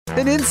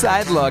An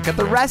inside look at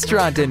the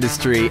restaurant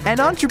industry and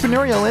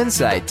entrepreneurial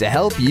insight to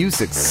help you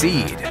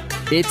succeed.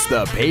 It's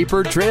the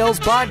Paper Trails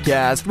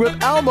Podcast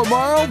with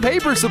Albemarle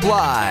Paper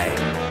Supply.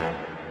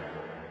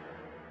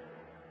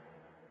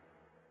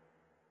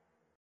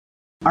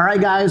 All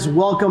right, guys,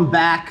 welcome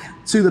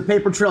back to the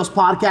Paper Trails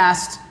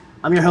Podcast.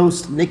 I'm your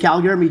host, Nick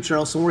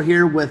Algaramitros, and we're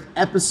here with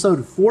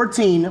episode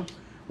 14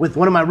 with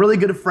one of my really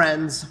good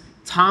friends,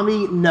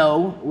 Tommy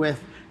No,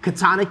 with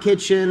Katana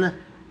Kitchen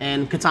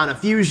and Katana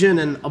Fusion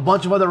and a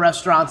bunch of other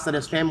restaurants that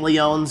his family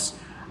owns.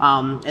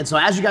 And so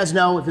as you guys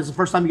know, if it's the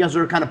first time you guys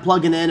are kind of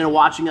plugging in and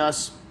watching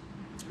us,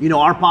 you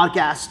know, our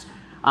podcast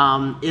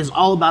is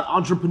all about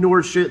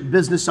entrepreneurship,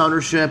 business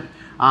ownership,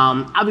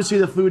 obviously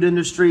the food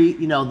industry,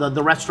 you know,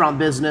 the restaurant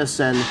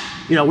business. And,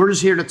 you know, we're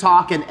just here to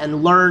talk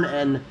and learn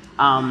and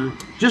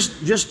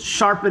just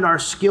sharpen our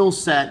skill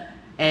set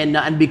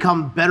and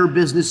become better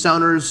business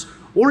owners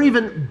or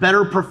even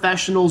better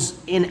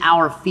professionals in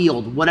our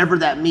field, whatever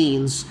that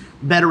means.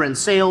 Better in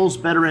sales,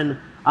 better in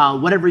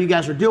whatever you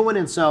guys are doing.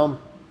 And so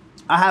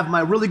I have my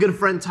really good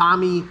friend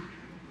Tommy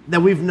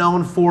that we've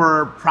known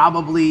for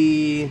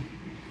probably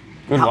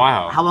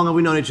while. How long have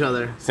we known each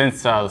other?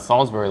 Since the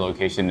Salisbury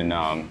location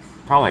in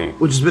probably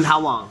Which has been how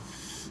long?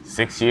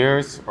 6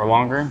 years or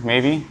longer,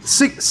 maybe.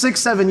 Six,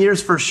 7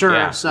 years for sure.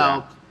 Yeah,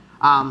 so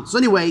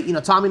anyway, you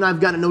know, Tommy and I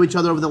have gotten to know each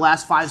other over the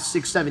last 5,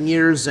 6, 7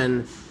 years,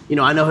 and you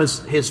know, I know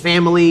his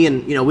family,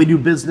 and you know, we do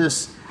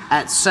business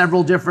at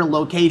several different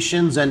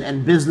locations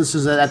and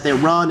businesses that they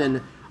run,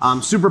 and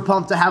I'm super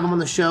pumped to have him on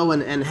the show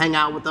and hang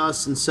out with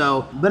us. And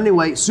so, but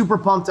anyway, super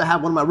pumped to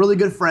have one of my really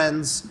good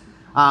friends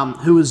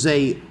who is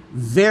a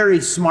very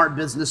smart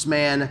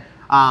businessman,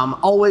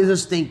 always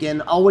is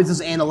thinking, always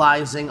is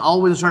analyzing,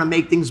 always is trying to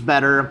make things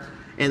better.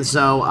 And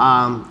so,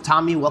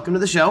 Tommy, welcome to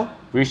the show.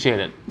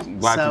 Appreciate it.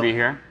 Glad to be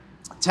here.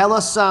 Tell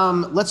us,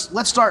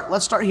 let's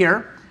start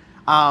here.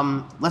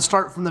 Let's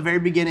start from the very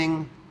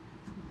beginning.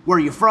 Where are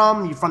you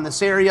from? You're from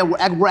this area.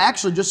 We're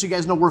actually, just so you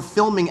guys know, we're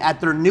filming at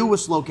their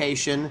newest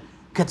location,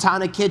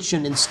 Katana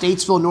Kitchen in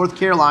Statesville, North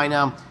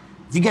Carolina.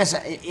 If you guys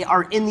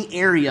are in the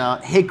area,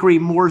 Hickory,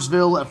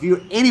 Mooresville, if you're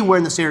anywhere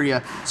in this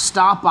area,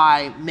 stop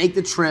by, make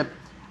the trip.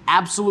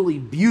 Absolutely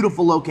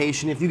beautiful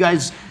location. If you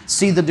guys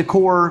see the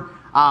decor,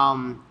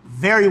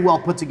 very well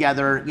put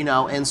together, you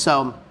know. And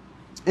so,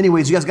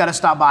 anyways, you guys got to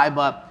stop by.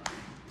 But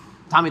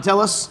Tommy,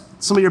 tell us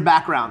some of your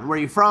background. Where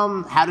are you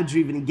from? How did you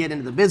even get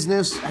into the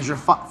business? Has your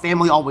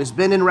family always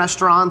been in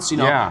restaurants? You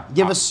know, yeah.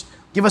 Give us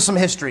some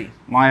history.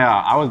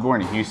 I was born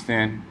in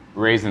Houston,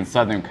 raised in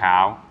Southern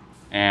Cal,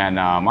 and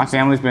my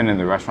family's been in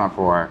the restaurant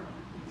for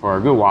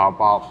a good while,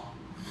 about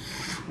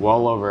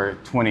well over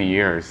 20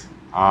 years.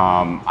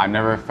 I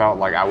never felt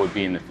like I would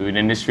be in the food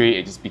industry.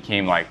 It just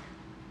became like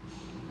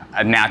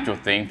a natural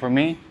thing for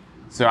me.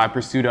 So I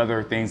pursued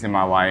other things in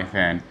my life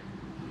and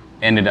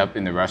ended up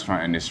in the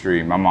restaurant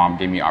industry. My mom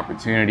gave me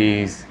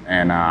opportunities,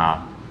 and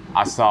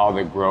I saw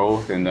the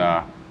growth and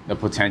the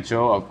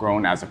potential of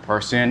growing as a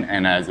person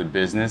and as a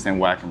business and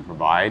what I can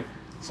provide.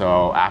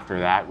 So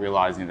after that,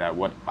 realizing that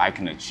what I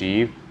can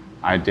achieve,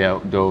 I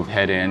dove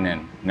head in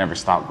and never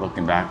stopped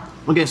looking back.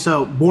 Okay,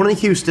 so born in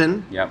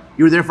Houston. Yep.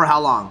 You were there for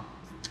how long?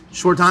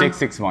 Short time?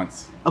 Six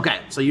months. Okay,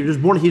 so you're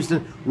just born in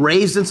Houston,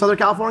 raised in Southern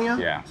California?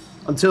 Yeah.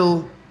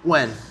 Until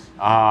when?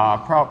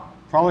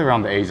 Probably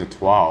around the age of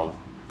 12.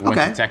 Went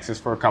to Texas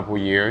for a couple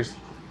of years.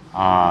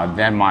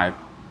 Then my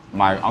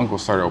uncle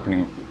started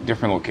opening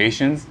different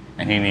locations,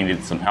 and he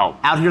needed some help.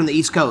 Out here on the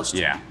East Coast?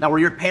 Yeah. Now, were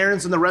your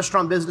parents in the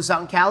restaurant business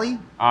out in Cali?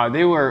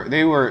 They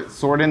were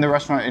sort of in the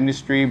restaurant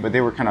industry, but they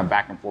were kind of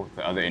back and forth with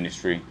the other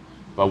industry.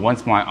 But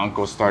once my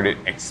uncle started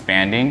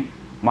expanding,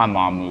 my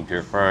mom moved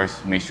here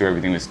first, made sure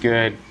everything was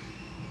good.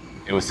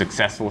 It was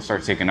successful,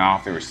 started taking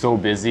off. They were so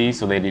busy,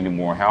 so they needed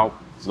more help.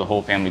 So the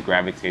whole family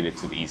gravitated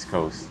to the East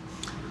Coast.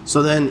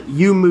 So then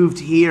you moved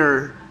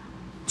here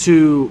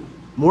to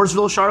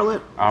Mooresville,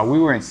 Charlotte? We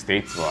were in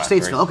Statesville.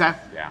 Statesville, okay.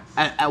 Yeah.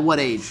 At what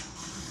age?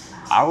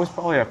 I was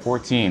probably at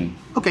 14.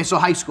 Okay, so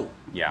high school.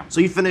 Yeah.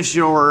 So you finished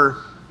your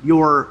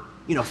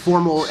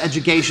formal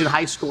education,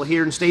 high school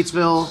here in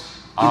Statesville?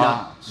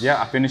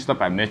 Yeah, I finished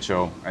up at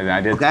Mitchell, and I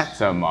did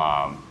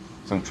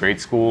some trade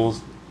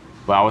schools,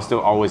 but I was still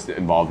always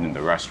involved in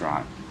the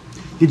restaurant.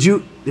 Did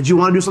you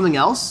want to do something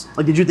else?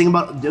 Like, did you think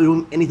about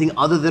doing anything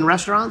other than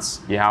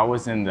restaurants? Yeah, I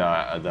was in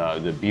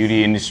the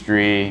beauty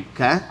industry.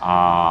 Okay.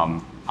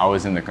 I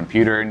was in the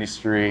computer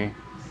industry.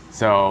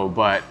 So,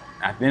 but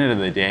at the end of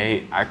the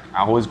day, I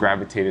always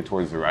gravitated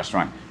towards the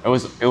restaurant. It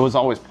was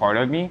always part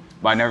of me,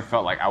 but I never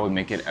felt like I would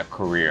make it a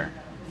career.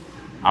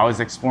 I was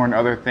exploring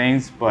other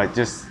things, but I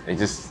guess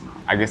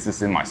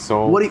it's in my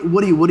soul. What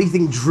do you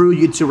think drew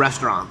you to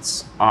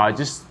restaurants?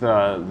 Just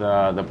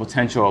the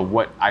potential of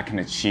what I can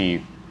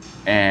achieve,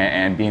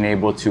 and being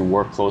able to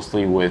work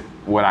closely with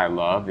what I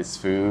love is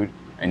food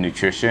and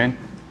nutrition.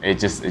 It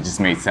just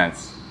made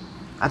sense.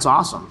 That's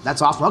awesome.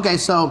 Okay,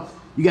 so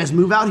you guys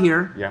move out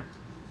here. Yeah.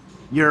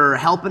 You're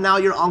helping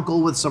out your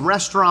uncle with some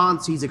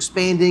restaurants. He's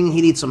expanding. He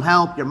needs some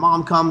help. Your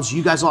mom comes.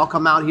 You guys all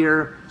come out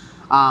here.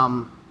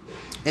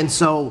 And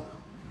so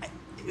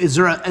is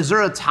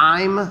there a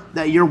time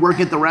that you're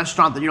working at the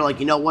restaurant that you're like,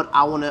 you know what,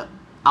 I want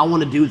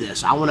to do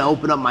this. I want to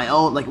open up my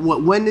own. Like,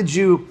 when did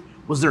you?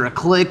 Was there a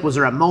click? Was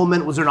there a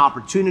moment? Was there an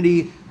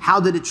opportunity? How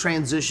did it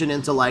transition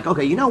into like,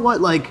 okay, you know what,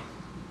 like,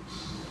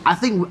 I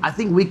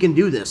think we can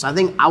do this. I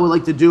think I would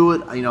like to do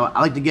it. You know,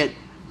 I like to get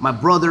my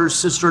brother,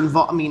 sister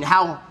involved. I mean,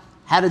 how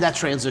did that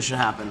transition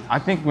happen? I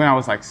think when I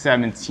was like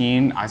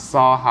 17, I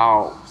saw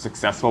how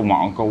successful my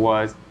uncle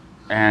was,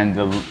 and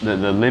the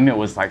limit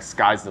was like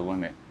sky's the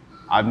limit.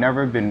 I've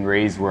never been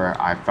raised where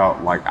I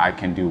felt like I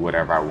can do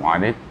whatever I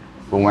wanted,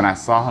 but when I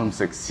saw him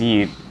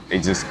succeed, it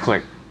just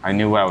clicked. I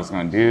knew what I was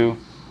going to do.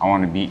 I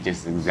want to be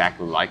just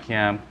exactly like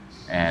him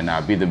and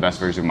be the best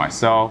version of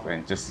myself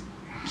and just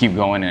keep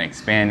going and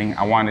expanding.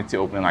 I wanted to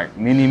open like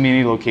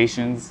many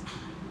locations,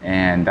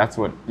 and that's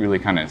what really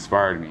kind of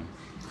inspired me.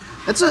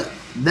 That's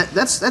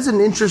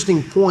an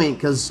interesting point,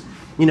 because,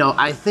 you know,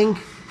 I think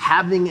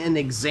having an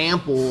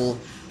example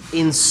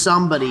in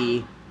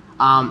somebody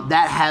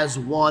that has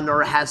won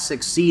or has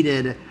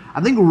succeeded,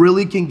 I think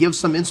really can give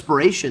some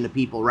inspiration to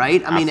people,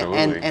 right? I mean,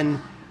 Absolutely. and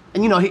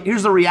you know,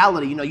 here's the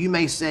reality. You know, you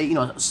may say, you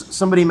know,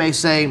 somebody may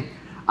say,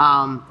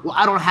 well,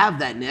 I don't have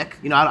that, Nick.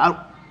 You know,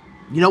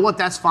 you know what?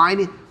 That's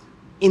fine.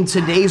 In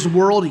today's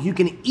world, you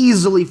can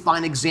easily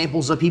find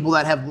examples of people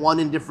that have won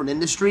in different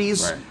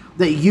industries, Right.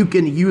 that you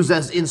can use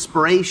as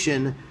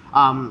inspiration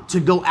to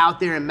go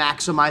out there and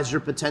maximize your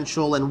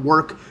potential and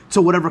work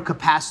to whatever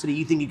capacity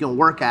you think you can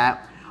work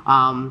at.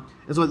 And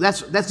so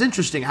that's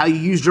interesting how you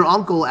used your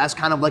uncle as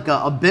kind of like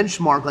a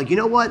benchmark. Like, you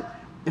know what?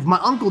 If my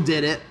uncle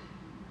did it,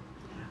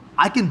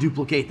 I can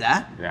duplicate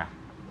that. Yeah.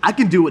 I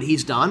can do what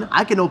he's done.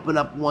 I can open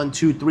up 1,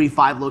 2, 3,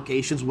 5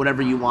 locations,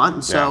 whatever you want.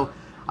 And so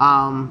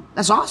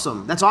that's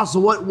awesome. That's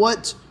awesome. What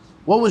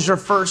was your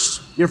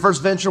first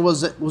venture?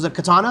 Was it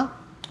Katana?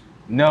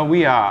 No,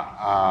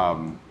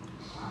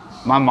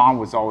 my mom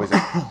was always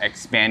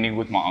expanding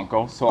with my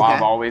uncle, so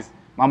Okay.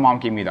 my mom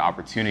gave me the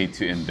opportunity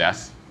to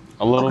invest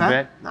a little Okay,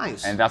 bit.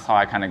 nice. And that's how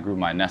I kind of grew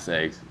my nest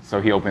eggs. So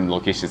he opened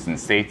locations in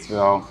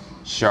Statesville,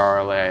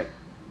 Charlotte,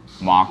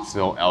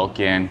 Mocksville,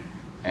 Elkin,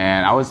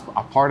 and I was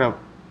a part of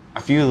a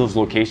few of those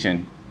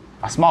locations,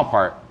 a small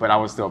part, but I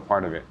was still a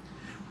part of it.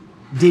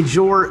 Did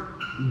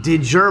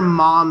your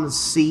mom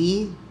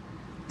see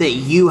that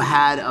you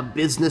had a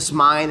business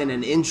mind and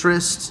an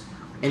interest,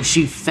 and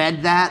she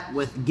fed that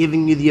with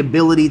giving you the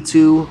ability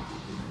to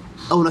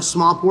own a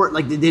small port?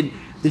 Like, did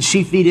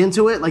she feed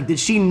into it? Like, did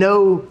she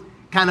know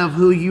kind of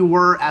who you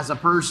were as a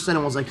person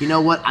and was like, you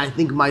know what, I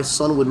think my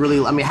son would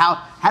really, I mean,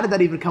 how did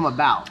that even come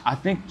about? I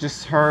think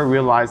just her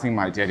realizing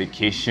my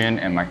dedication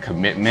and my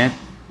commitment.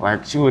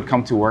 Like, she would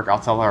come to work, I'll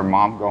tell her,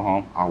 Mom, go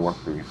home, I'll work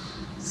for you.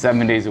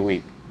 7 days a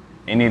week,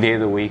 any day of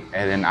the week.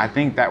 And then I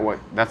think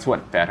that's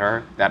what fed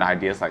her, that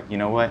idea. It's like, you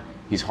know what,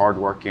 he's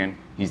hardworking,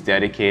 he's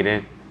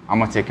dedicated, I'm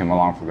gonna take him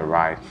along for the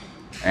ride.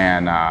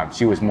 And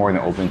she was more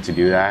than open to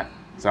do that.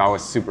 So I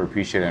was super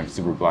appreciative and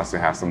super blessed to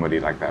have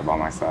somebody like that by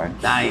my side.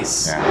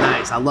 Nice, Yeah.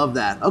 nice. I love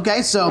that.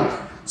 Okay, so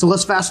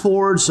let's fast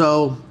forward.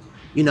 So,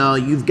 you know,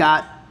 you've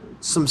got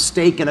some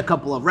stake in a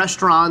couple of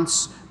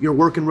restaurants. You're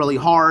working really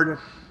hard.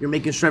 You're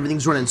making sure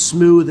everything's running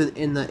smooth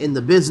in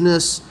the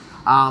business.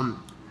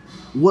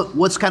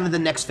 What's kind of the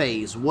next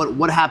phase?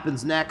 What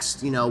happens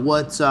next? You know,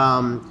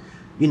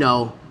 you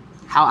know,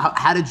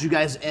 how did you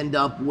guys end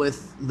up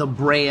with the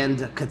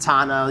brand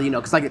Katana? You know,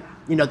 because, like,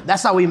 you know,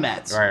 that's how we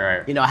met.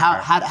 Right. You know,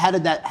 how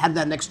did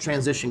that next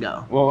transition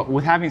go? Well,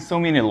 with having so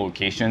many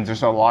locations,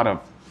 there's a lot of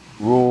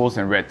rules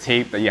and red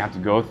tape that you have to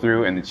go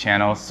through in the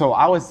channels. So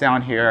I was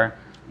down here,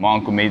 my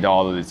uncle made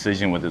all the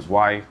decision with his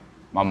wife,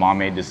 my mom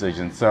made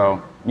decisions.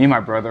 So me and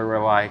my brother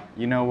were like,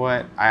 you know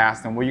what? I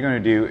asked him, what are you gonna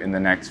do in the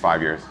next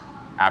 5 years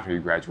after you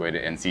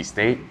graduated NC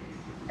State?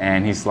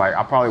 And he's like,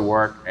 I'll probably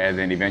work and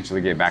then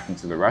eventually get back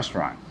into the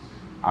restaurant.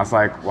 I was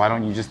like, why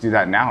don't you just do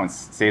that now and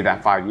save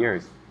that 5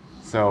 years?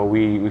 So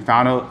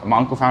my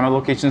uncle found a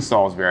location in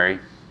Salisbury.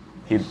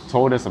 He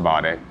told us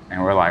about it,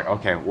 and we're like,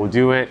 okay, we'll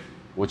do it.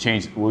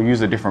 We'll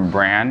use a different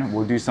brand.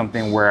 We'll do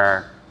something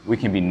where we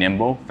can be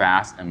nimble,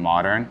 fast, and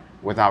modern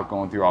without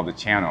going through all the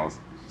channels.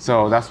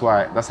 So that's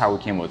how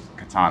we came with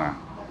Katana.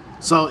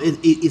 So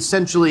it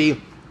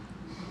essentially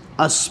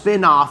a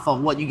spin-off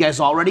of what you guys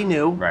already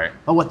knew, Right.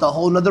 but with a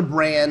whole nother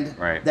brand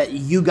Right. that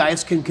you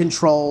guys can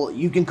control.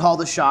 You can call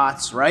the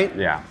shots, right?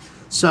 Yeah.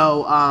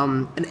 So,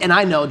 and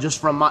I know just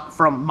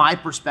from my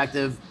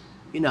perspective,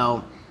 you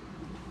know,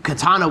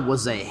 Katana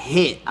was a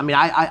hit. I mean,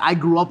 I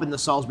grew up in the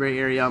Salisbury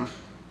area,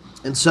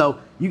 and so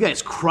you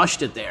guys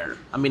crushed it there.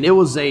 I mean, it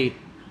was a,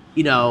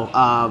 you know,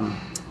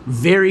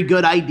 very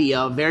good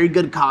idea, very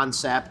good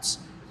concept.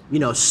 You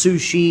know,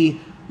 sushi,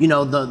 you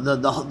know,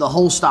 the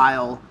whole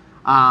style,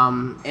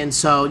 and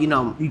so, you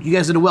know, you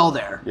guys did well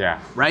there.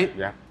 Yeah. Right.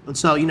 Yeah. And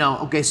so, you know,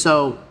 okay,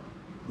 so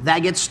that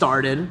gets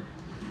started,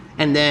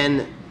 and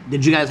then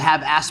did you guys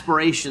have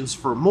aspirations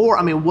for more?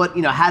 I mean, what,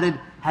 you know, how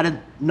did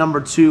number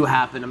 2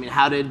 happen? I mean,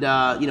 how did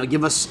you know,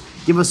 give us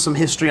some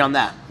history on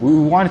that. We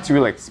wanted to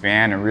really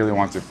expand and really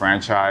want to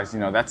franchise. You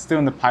know, that's still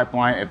in the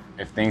pipeline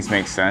if things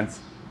make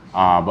sense.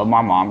 But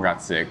my mom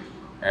got sick,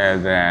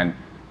 and then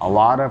a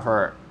lot of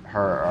her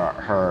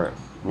her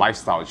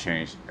lifestyle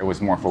changed. It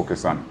was more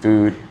focused on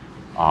food,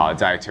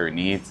 dietary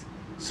needs.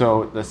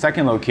 So the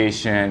second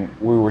location,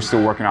 we were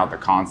still working out the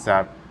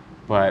concept,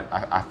 but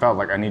I felt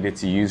like I needed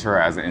to use her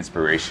as an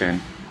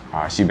inspiration.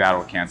 She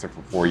battled cancer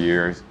for 4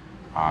 years.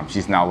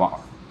 She's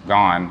now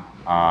gone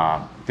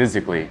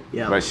physically,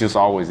 but she was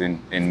always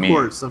in me.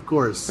 Of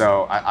course.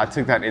 So I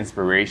took that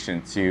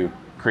inspiration to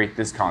create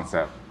this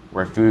concept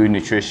where food,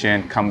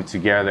 nutrition come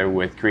together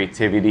with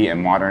creativity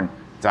and modern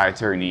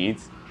dietary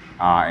needs,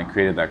 and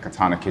created that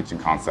Katana Kitchen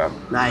concept.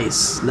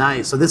 Nice.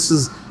 So this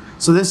is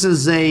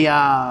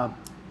an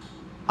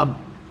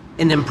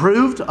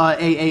improved,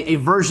 a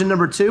version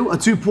number 2, a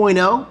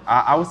 2.0.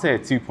 I would say a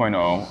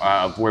 2.0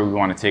 of where we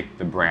want to take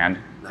the brand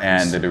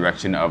and the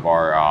direction of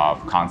our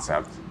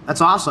concept.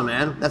 That's awesome,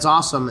 man. That's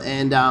awesome.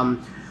 And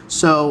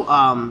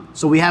so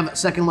we have a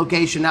second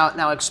location now.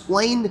 Now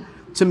explain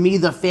to me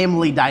the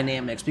family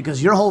dynamics,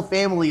 because your whole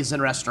family is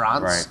in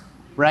restaurants,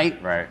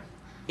 right? Right.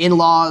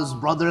 In-laws,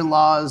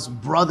 brother-in-laws,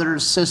 brother,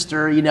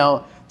 sister.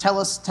 Tell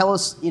us,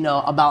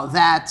 about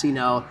that.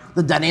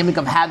 The dynamic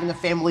of having a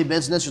family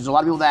business. There's a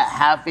lot of people that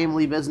have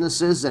family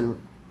businesses, and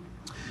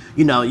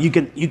you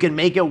can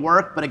make it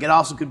work, but it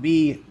could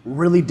be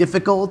really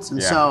difficult.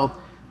 And so,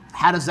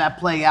 how does that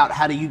play out?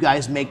 How do you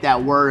guys make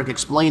that work?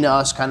 Explain to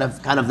us kind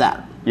of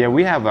that. Yeah,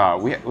 we have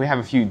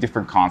a few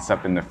different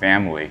concepts in the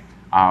family.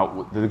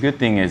 The good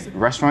thing is,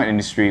 restaurant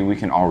industry, we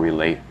can all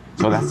relate,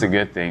 so that's a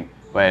good thing.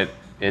 But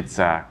it's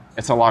a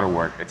lot of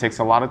work. It takes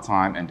a lot of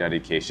time and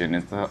dedication.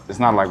 It's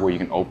not like where you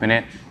can open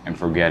it and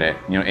forget it.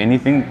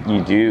 Anything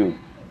you do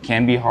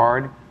can be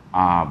hard,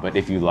 but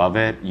if you love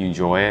it, you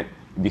enjoy it,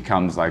 it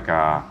becomes like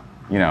a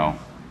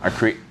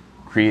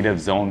creative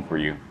zone for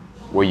you,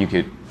 where you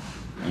could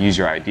use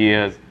your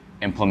ideas,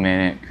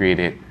 implement it, create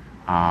it.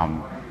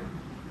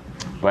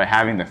 But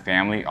having the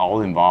family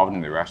all involved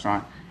in the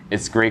restaurant,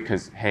 it's great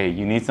because, hey,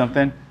 you need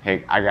something?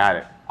 Hey, I got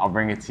it. I'll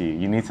bring it to you.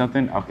 You need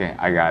something? Okay,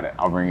 I got it.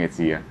 I'll bring it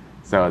to you.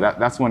 So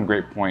that's one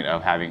great point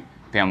of having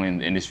family in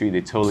the industry.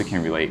 They totally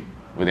can relate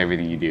with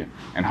everything you do.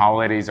 And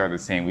holidays are the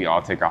same. We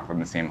all take off on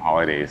the same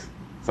holidays.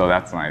 So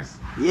that's nice.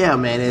 Yeah,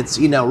 man. It's,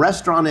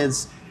 restaurant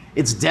it's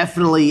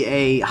definitely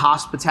a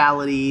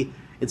hospitality.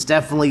 It's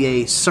definitely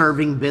a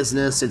serving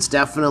business. It's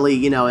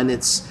definitely, and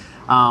it's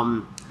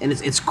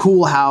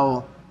cool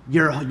how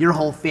your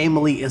whole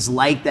family is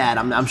like that.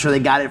 I'm sure they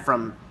got it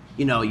from,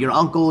 your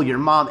uncle, your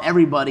mom,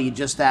 everybody,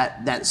 just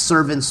that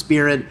servant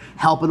spirit,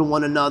 helping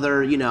one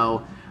another,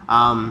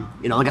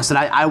 like I said,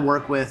 I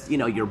work with,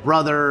 your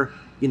brother,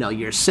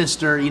 your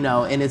sister,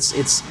 and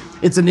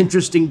it's an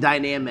interesting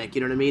dynamic,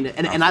 you know what I mean?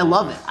 And I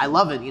love it.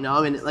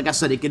 Like I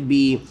said, it could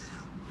be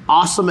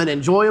awesome and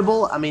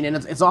enjoyable. And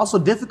it's also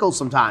difficult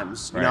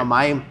sometimes.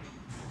 Right.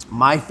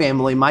 My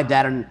family, my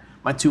dad and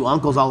my 2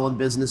 uncles all own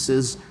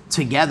businesses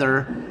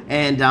together.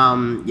 And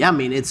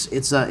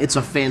it's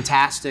a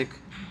fantastic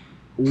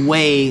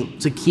way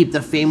to keep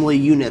the family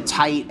unit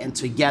tight and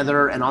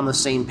together and on the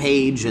same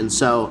page. And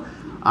so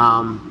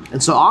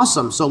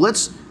awesome. So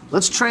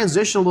let's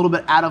transition a little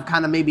bit out of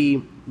kind of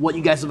maybe what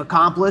you guys have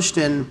accomplished,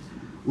 and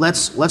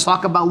let's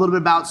talk about a little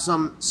bit about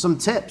some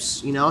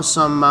tips,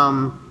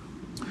 some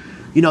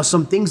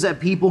things that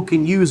people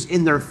can use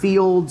in their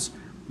fields.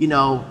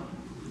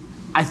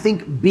 I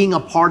think being a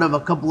part of a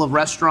couple of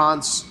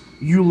restaurants,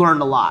 you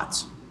learn a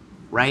lot,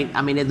 right?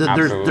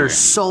 There's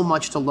so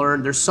much to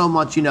learn. There's so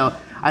much,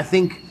 I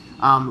think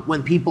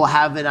when people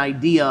have an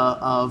idea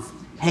of,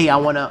 hey, I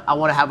want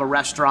to have a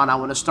restaurant, I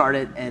want to start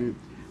it, and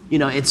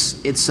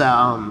it's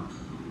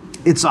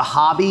a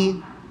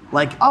hobby.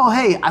 Like, oh,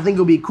 hey, I think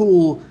it'll be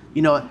cool.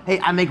 Hey,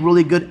 I make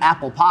really good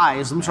apple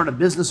pies. Let me start a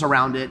business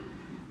around it.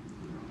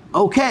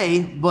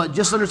 Okay, but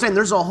just understand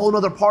there's a whole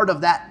other part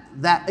of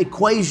that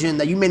equation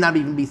that you may not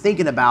even be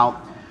thinking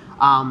about.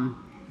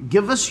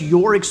 Give us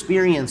your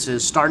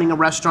experiences starting a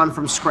restaurant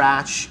from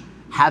scratch,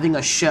 having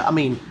a chef.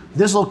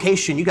 This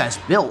location you guys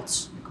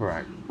built.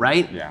 Correct.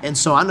 Right? Yeah. And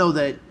so I know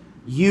that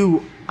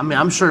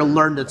I'm sure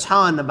learned a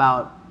ton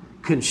about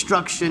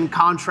construction,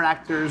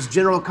 contractors,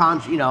 give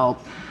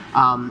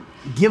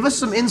us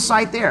some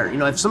insight there.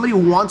 If somebody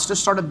wants to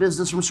start a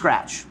business from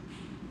scratch,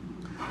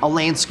 a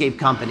landscape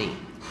company,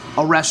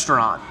 a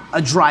restaurant,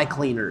 a dry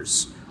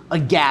cleaners, a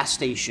gas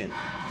station,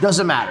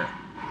 doesn't matter.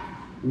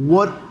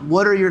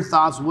 What are your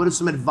thoughts? What is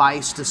some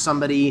advice to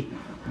somebody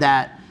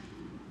that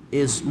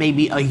is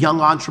maybe a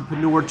young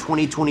entrepreneur,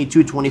 20,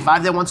 22,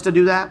 25 that wants to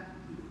do that?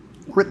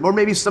 Or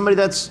maybe somebody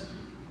that's,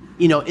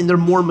 in their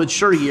more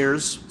mature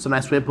years, it's a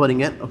nice way of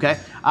putting it, okay?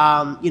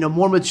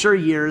 More mature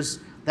years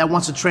that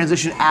wants to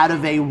transition out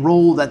of a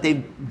role that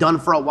they've done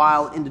for a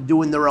while into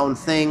doing their own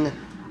thing.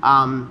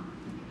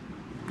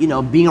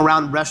 Being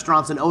around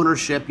restaurants and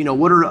ownership,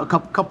 what are a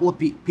couple of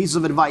pieces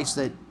of advice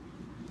that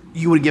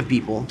you would give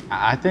people?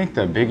 I think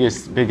the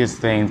biggest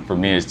thing for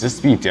me is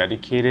just be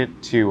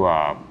dedicated to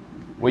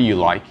what you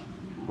like.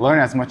 Learn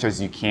as much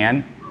as you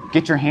can.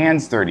 Get your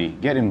hands dirty.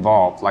 Get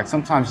involved. Like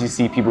sometimes you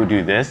see people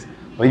do this,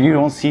 but you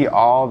don't see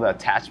all the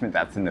attachment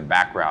that's in the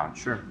background.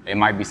 Sure. It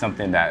might be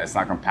something that is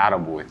not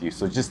compatible with you.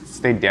 So just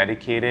stay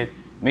dedicated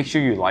make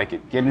sure you like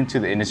it. Get into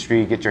the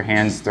industry, get your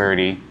hands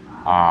dirty.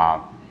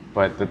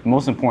 But the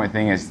most important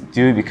thing is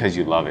do it because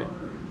you love it.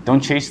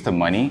 Don't chase the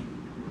money,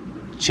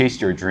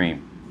 chase your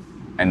dream,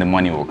 and the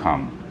money will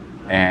come.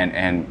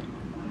 And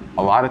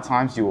a lot of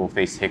times you will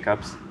face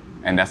hiccups,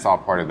 and that's all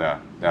part of the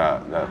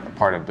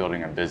part of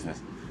building a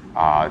business.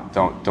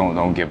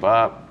 Don't give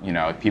up. You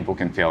know, people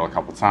can fail a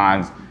couple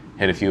times,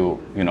 hit a few,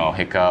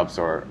 hiccups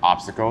or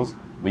obstacles.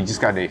 We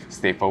just got to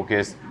stay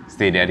focused,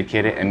 stay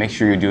dedicated, and make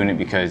sure you're doing it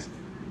because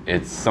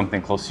it's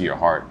something close to your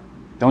heart.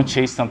 Don't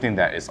chase something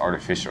that is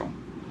artificial.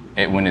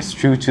 When it's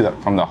true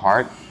from the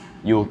heart,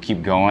 you'll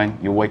keep going.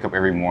 You'll wake up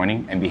every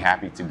morning and be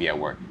happy to be at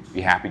work,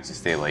 be happy to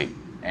stay late.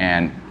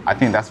 And I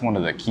think that's one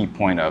of the key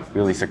points of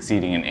really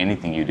succeeding in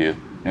anything you do,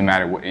 no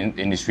matter what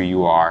industry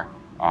you are.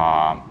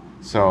 I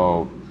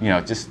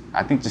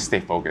think just stay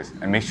focused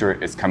and make sure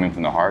it's coming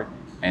from the heart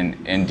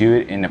and do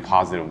it in a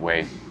positive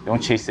way.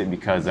 Don't chase it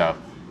because of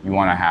you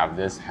want to have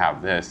this,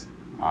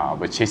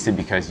 but chase it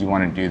because you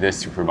want to do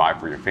this to provide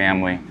for your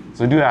family.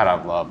 So do that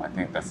out of love. I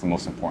think that's the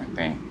most important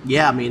thing.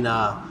 Yeah, I mean,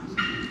 a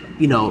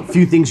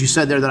few things you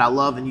said there that I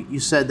love, and you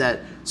said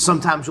that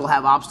sometimes you'll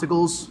have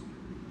obstacles.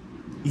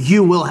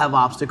 You will have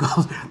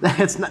obstacles.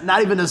 That's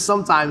not even a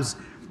sometimes.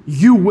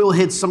 You will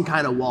hit some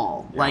kind of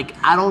wall. Yeah. Like,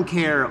 I don't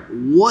care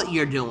what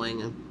you're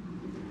doing.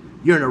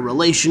 You're in a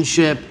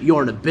relationship,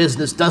 you're in a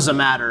business, doesn't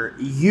matter.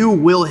 You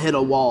will hit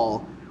a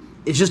wall.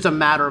 It's just a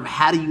matter of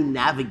how do you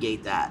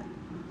navigate that?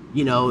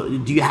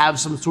 Do you have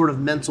some sort of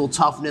mental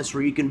toughness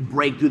where you can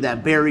break through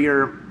that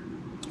barrier,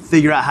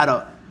 figure out how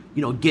to,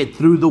 get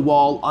through the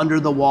wall,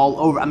 under the wall,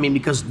 over? I mean,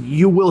 because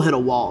you will hit a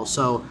wall.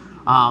 So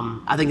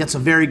I think that's a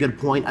very good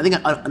point. I think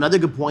another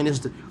good point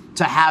is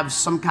to have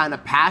some kind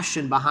of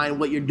passion behind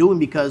what you're doing,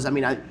 because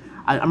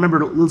I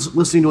remember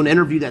listening to an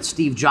interview that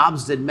Steve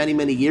Jobs did many,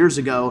 many years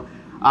ago,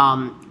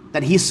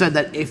 that he said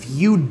that if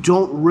you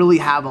don't really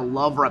have a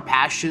love or a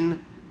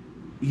passion,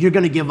 you're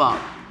going to give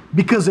up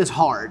because it's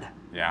hard.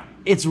 Yeah.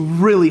 It's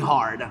really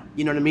hard.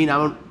 You know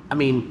what I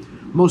mean?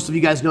 Most of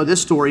you guys know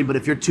this story, but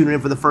if you're tuning in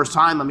for the first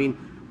time,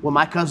 when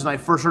my cousin and I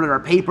first started our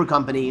paper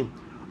company,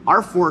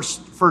 our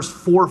first 4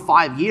 or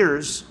 5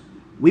 years,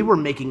 we were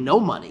making no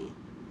money.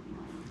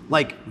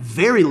 Like,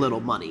 very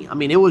little money.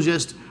 It was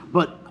just,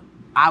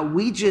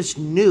 we just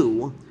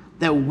knew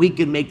that we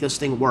could make this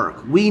thing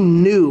work. We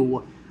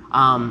knew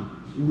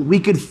we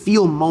could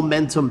feel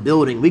momentum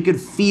building. We could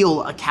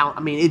feel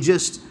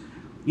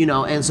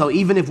and so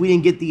even if we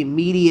didn't get the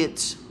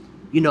immediate,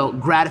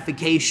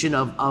 gratification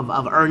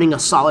of earning a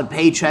solid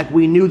paycheck,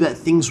 we knew that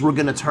things were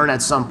going to turn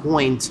at some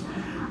point.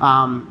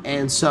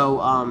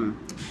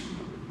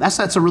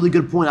 That's a really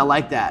good point. I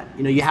like that.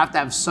 You have to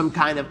have some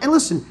kind of, and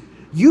listen,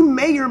 you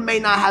may or may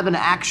not have an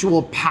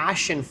actual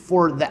passion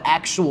for the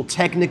actual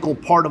technical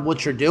part of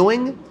what you're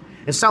doing.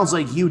 It sounds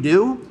like you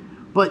do,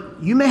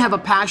 but you may have a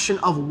passion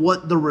of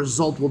what the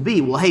result will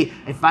be. Well, hey,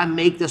 if I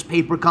make this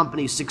paper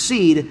company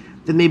succeed,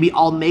 then maybe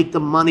I'll make the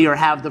money or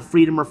have the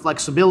freedom or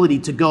flexibility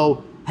to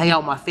go hang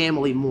out with my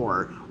family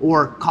more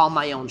or call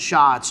my own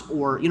shots,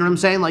 or, you know what I'm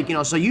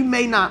saying? So you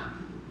may not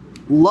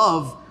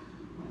love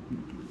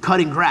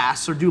cutting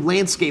grass or do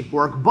landscape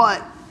work,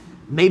 but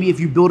maybe if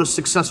you build a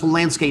successful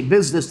landscape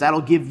business,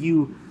 that'll give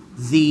you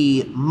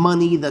the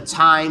money, the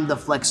time, the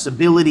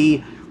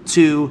flexibility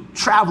to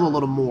travel a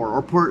little more,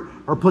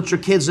 or put your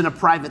kids in a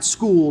private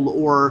school,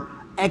 or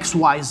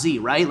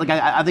XYZ, right? Like,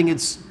 I think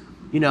it's,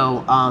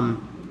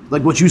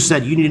 like what you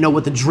said, you need to know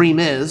what the dream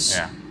is.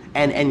 Yeah.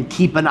 And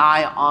keep an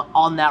eye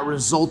on that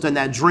result and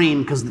that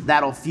dream, because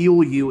that'll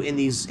fuel you in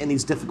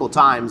these difficult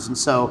times. And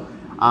so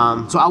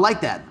I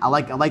like that. I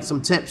like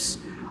some tips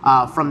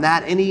from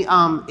that. Any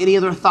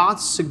other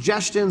thoughts,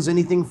 suggestions,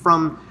 anything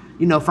from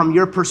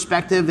your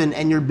perspective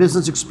and your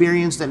business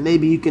experience that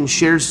maybe you can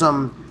share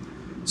some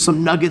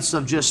nuggets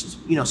of just,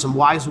 some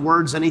wise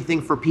words,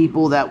 anything for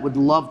people that would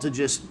love to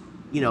just,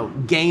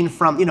 gain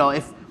from,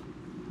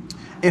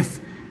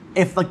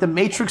 if like the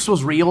Matrix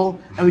was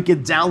real and we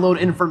could download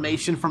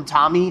information from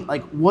Tommy,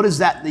 like, what is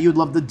that you'd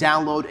love to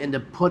download and to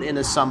put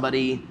into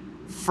somebody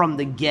from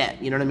the get?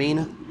 You know what I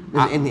mean?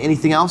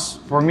 Anything else?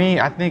 For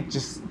me, I think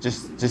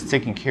just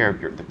taking care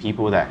of the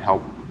people that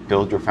help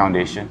build your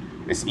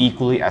foundation is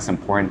equally as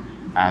important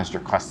as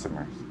your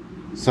customers.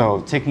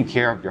 So taking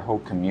care of your whole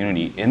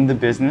community in the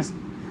business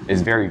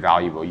is very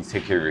valuable. You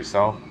take care of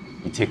yourself,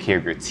 you take care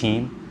of your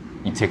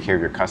team, you take care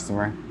of your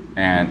customer,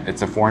 and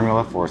it's a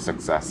formula for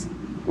success.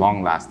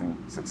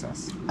 Long-lasting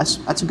success.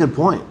 That's a good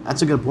point.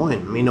 That's a good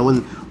point.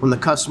 When the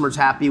customer's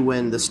happy,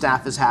 when the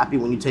staff is happy,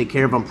 when you take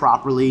care of them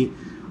properly,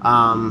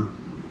 I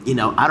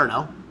don't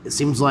know. It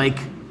seems like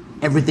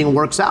everything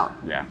works out.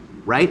 Yeah.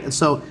 Right? And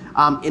so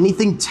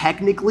anything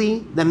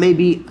technically that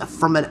maybe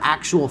from an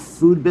actual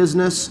food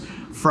business,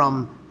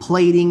 from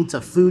plating to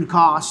food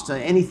costs to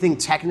anything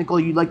technical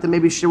you'd like to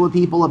maybe share with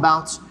people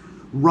about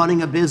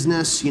running a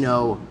business,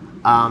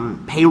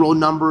 payroll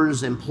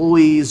numbers,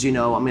 employees, I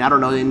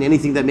don't know, and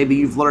anything that maybe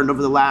you've learned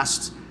over the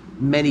last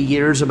many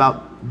years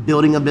about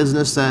building a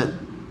business that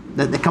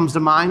comes to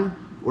mind,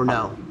 or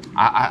no?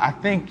 I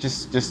think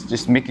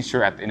just making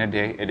sure at the end of the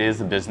day, it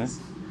is a business.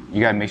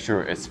 you got to make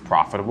sure it's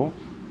profitable.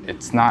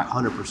 It's not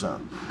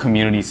 100%.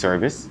 community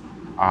service.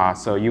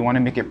 So you want to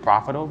make it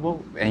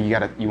profitable, and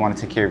you want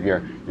to take care of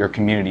your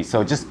community.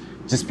 So just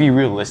be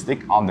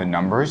realistic on the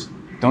numbers.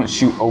 Don't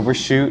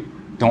overshoot,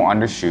 don't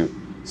undershoot.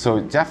 So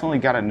definitely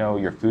got to know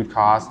your food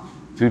cost.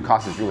 Food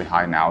cost is really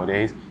high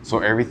nowadays. So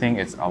everything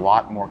is a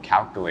lot more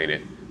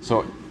calculated.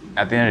 So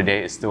at the end of the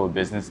day, it's still a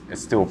business.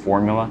 It's still a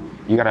formula.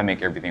 You got to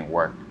make everything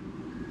work.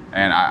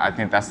 And I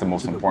think that's the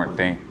most important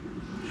thing.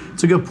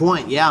 It's a good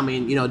point. Yeah, I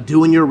mean,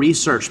 doing your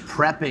research,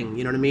 prepping,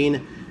 you know what I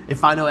mean?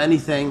 If I know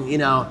anything,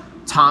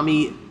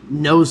 Tommy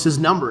knows his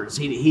numbers.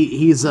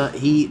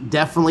 He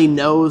definitely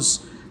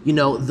knows,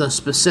 the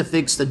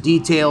specifics, the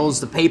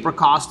details, the paper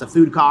cost, the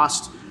food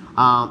cost.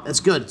 It's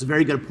good. It's a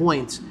very good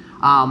point.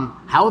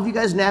 How have you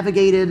guys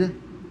navigated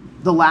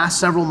the last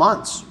several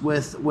months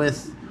with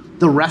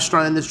the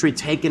restaurant industry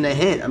taking a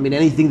hit? I mean,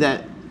 anything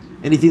that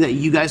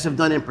you guys have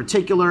done in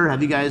particular?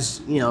 Have you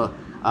guys,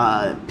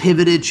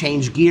 pivoted,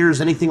 changed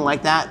gears, anything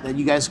like that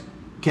you guys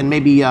can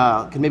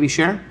maybe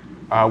share?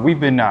 We've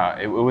been.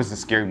 It was a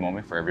scary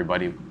moment for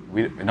everybody.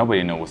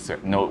 Nobody knows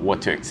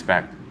what to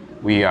expect.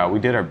 We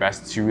did our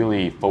best to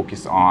really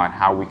focus on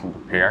how we can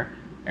prepare,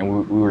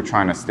 and we were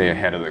trying to stay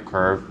ahead of the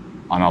curve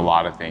on a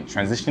lot of things.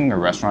 Transitioning a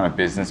restaurant, a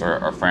business, or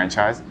a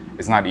franchise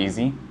is not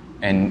easy,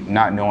 and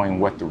not knowing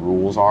what the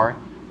rules are.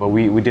 But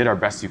we did our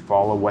best to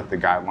follow what the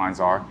guidelines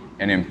are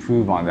and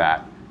improve on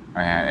that,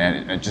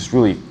 and just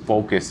really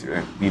focus,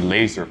 be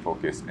laser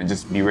focused, and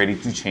just be ready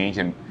to change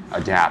and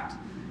adapt.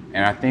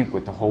 And I think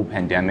with the whole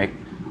pandemic,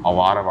 a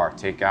lot of our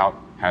takeout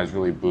has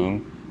really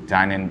boomed.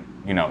 Dine-in,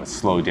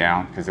 slowed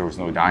down because there was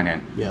no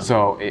dine-in. Yeah.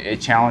 So it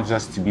challenged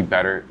us to be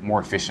better,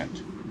 more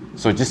efficient.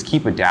 So just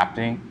keep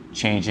adapting,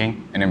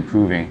 changing, and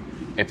improving.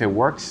 If it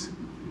works,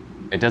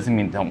 it doesn't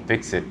mean don't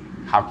fix it.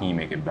 How can you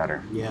make it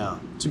better? Yeah,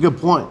 it's a good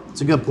point.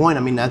 I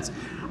mean,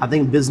 I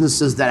think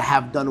businesses that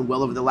have done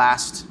well over the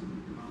last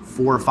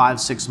 4 or 5,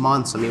 6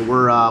 months. I mean,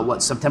 we're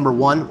September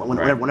 1,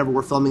 whenever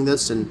we're filming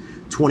this in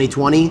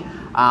 2020.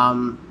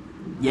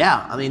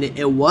 Yeah, I mean,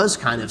 it was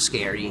kind of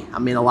scary. I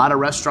mean, a lot of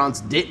restaurants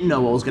didn't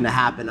know what was going to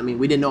happen. I mean,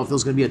 we didn't know if it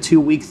was going to be a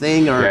 2-week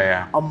thing or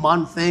a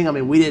month thing. I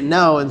mean, we didn't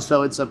know. And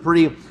so it's a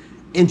pretty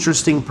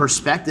interesting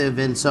perspective.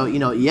 And so,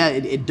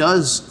 it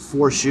does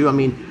force you. I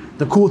mean,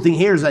 the cool thing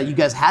here is that you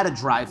guys had a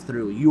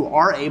drive-through. You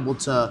are able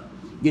to,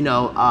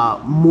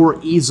 more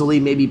easily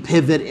maybe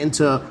pivot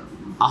into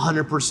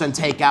 100%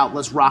 takeout.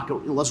 Let's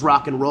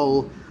rock and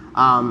roll.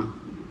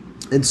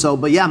 And so,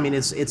 but yeah, I mean,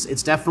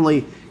 it's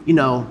definitely,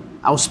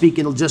 I was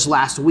speaking just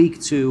last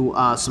week to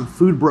some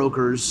food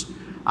brokers.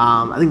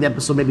 I think the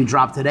episode maybe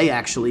dropped today,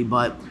 actually,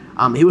 but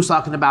he was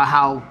talking about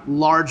how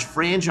large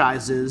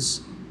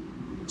franchises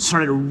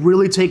started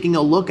really taking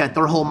a look at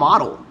their whole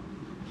model.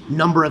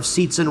 Number of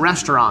seats in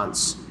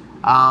restaurants,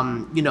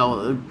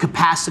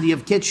 capacity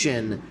of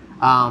kitchen,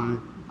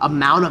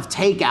 amount of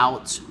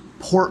takeout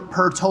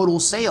per total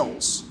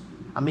sales.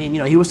 I mean,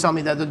 he was telling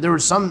me that there were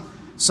some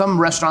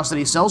restaurants that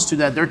he sells to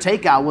that their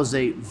takeout was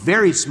a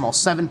very small,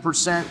 7%,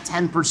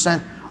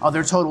 10% of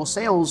their total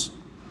sales.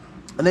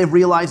 And they've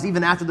realized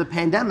even after the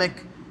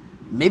pandemic,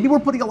 maybe we're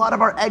putting a lot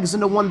of our eggs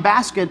into one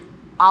basket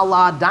a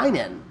la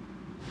dine-in,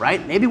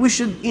 right? Maybe we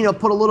should,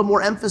 put a little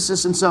more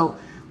emphasis. And so,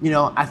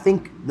 I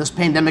think this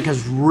pandemic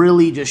has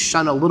really just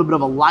shone a little bit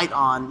of a light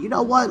on,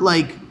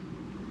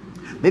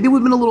 maybe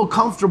we've been a little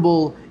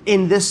comfortable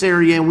in this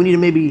area and we need to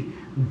maybe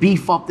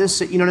beef up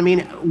this,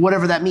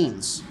 whatever that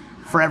means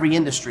for every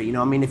industry.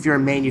 If you're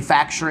in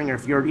manufacturing or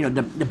if you're,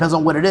 depends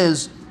on what it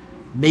is,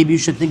 maybe you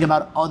should think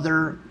about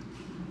other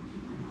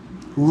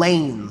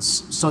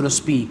lanes, so to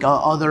speak,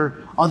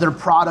 other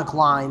product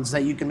lines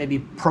that you can maybe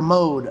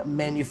promote,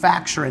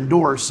 manufacture,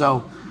 endorse.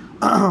 So,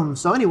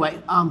 anyway,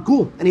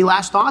 cool. Any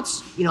last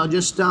thoughts?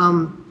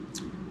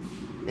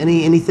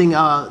 Anything,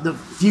 the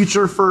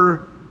future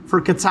for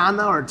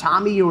Katana or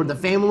Tommy or the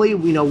family?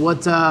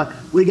 What are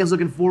you guys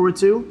looking forward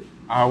to?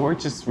 We're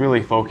just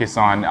really focused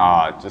on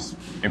just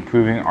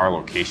improving our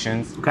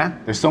locations. Okay.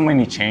 There's so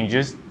many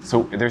changes,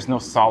 so there's no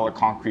solid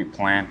concrete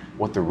plan,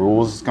 what the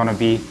rules is going to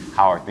be,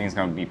 how are things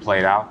going to be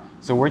played out.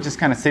 So we're just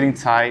kind of sitting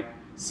tight,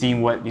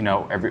 seeing what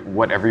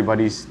what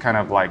everybody's kind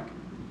of like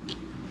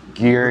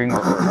gearing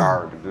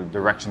or the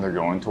direction they're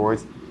going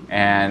towards.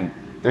 And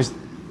there's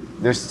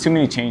too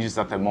many changes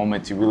at the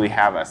moment to really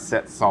have a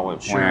set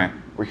solid plan.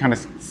 Sure. We're going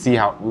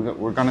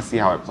to see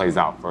how it plays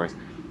out first.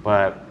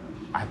 But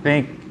I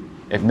think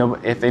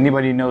if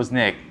anybody knows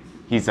Nick,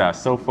 he's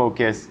so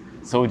focused,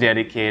 so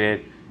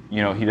dedicated.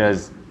 He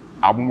does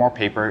Albemarle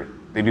Paper.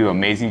 They do an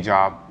amazing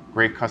job,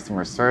 great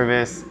customer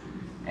service,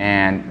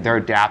 and they're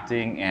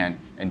adapting and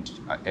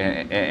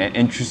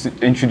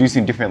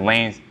introducing different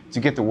lanes to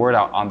get the word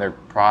out on their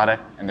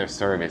product and their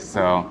service.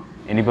 So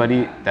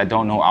anybody that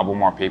don't know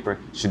Albemarle Paper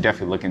should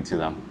definitely look into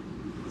them.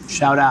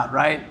 Shout out,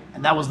 right?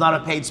 And that was not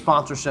a paid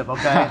sponsorship,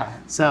 okay?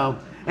 So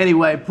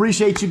anyway,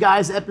 appreciate you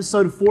guys.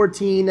 Episode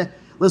 14.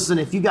 Listen,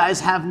 if you guys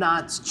have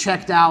not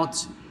checked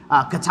out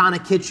Katana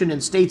Kitchen in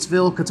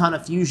Statesville, Katana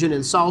Fusion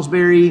in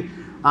Salisbury,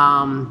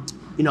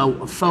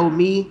 Faux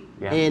Me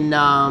Yeah. in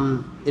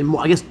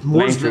I guess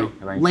Mooresville,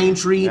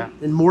 Langtree. Yeah.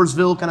 in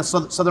Mooresville, kind of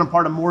southern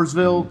part of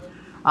Mooresville.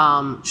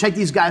 Check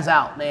these guys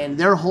out, man.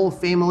 Their whole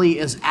family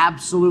is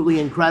absolutely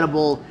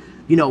incredible.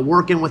 You know,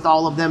 working with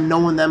all of them,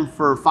 knowing them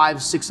for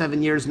 5, 6,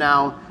 7 years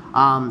now.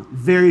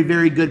 Very,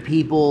 very good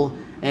people.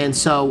 And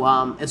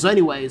so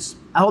anyways,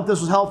 I hope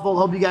this was helpful.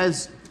 I hope you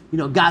guys,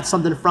 got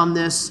something from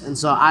this. And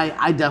so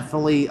I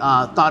definitely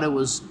thought it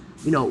was,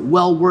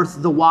 well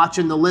worth the watch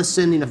and the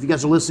listen. If you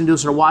guys are listening to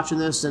us or watching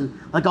this, and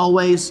like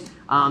always,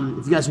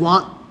 if you guys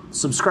want,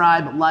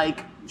 subscribe,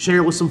 like, share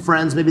it with some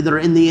friends, maybe that are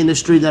in the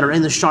industry, that are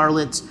in the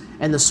Charlotte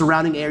and the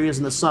surrounding areas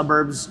and the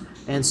suburbs.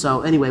 And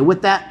so anyway,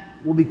 with that,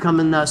 we'll be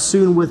coming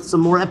soon with some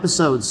more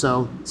episodes.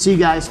 So see you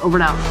guys. Over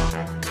and out.